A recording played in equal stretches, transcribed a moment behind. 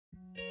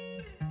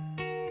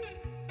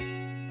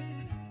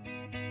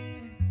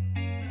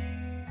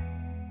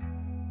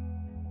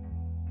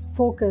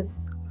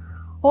Focus.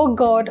 O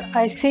God,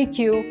 I seek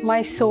you,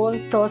 my soul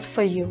thirsts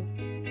for you.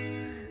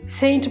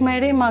 Saint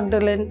Mary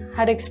Magdalene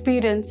had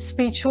experienced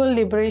spiritual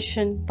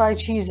liberation by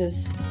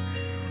Jesus,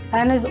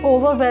 and his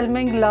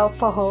overwhelming love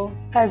for her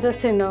as a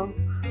sinner,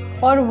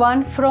 or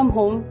one from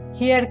whom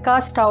he had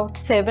cast out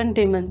 7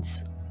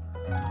 demons.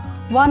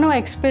 One who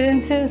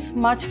experiences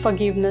much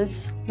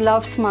forgiveness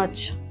loves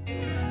much.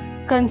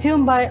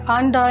 Consumed by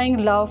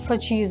undying love for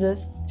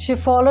Jesus, she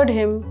followed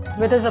him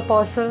with his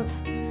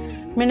apostles,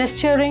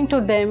 ministering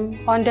to them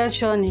on their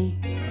journey.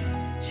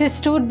 She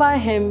stood by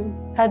him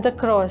at the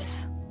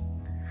cross,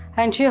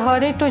 and she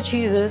hurried to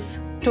Jesus'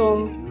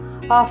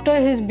 tomb after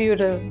his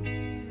burial.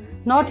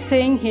 Not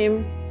seeing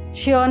him,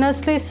 she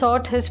earnestly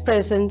sought his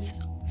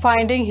presence.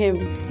 Finding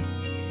him,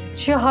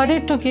 she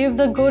hurried to give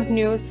the good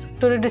news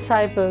to the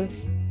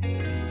disciples.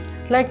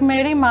 Like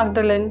Mary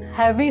Magdalene,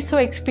 have we so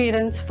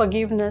experienced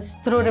forgiveness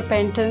through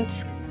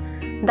repentance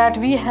that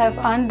we have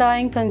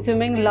undying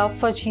consuming love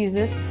for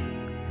Jesus,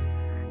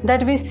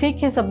 that we seek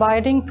his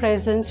abiding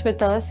presence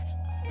with us,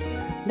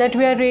 that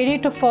we are ready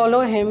to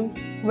follow him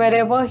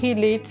wherever he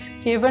leads,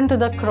 even to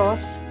the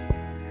cross,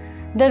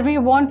 that we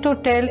want to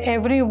tell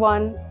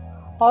everyone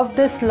of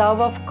this love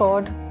of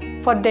God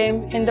for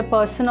them in the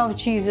person of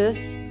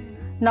Jesus,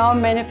 now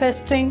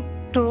manifesting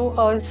through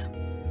us.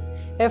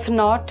 If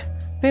not,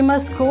 we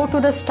must go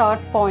to the start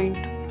point,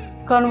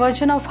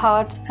 conversion of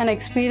hearts and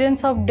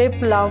experience of deep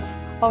love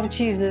of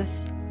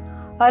Jesus,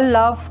 a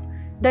love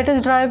that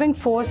is driving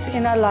force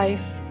in our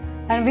life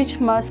and which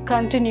must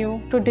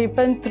continue to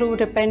deepen through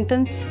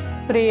repentance,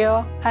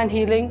 prayer and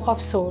healing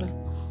of soul.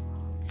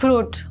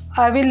 Fruit.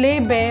 I will lay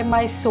bare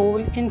my soul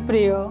in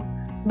prayer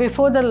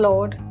before the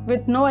Lord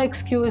with no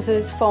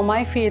excuses for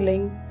my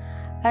failing,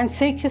 and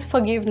seek his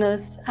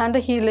forgiveness and the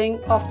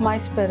healing of my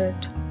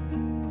spirit.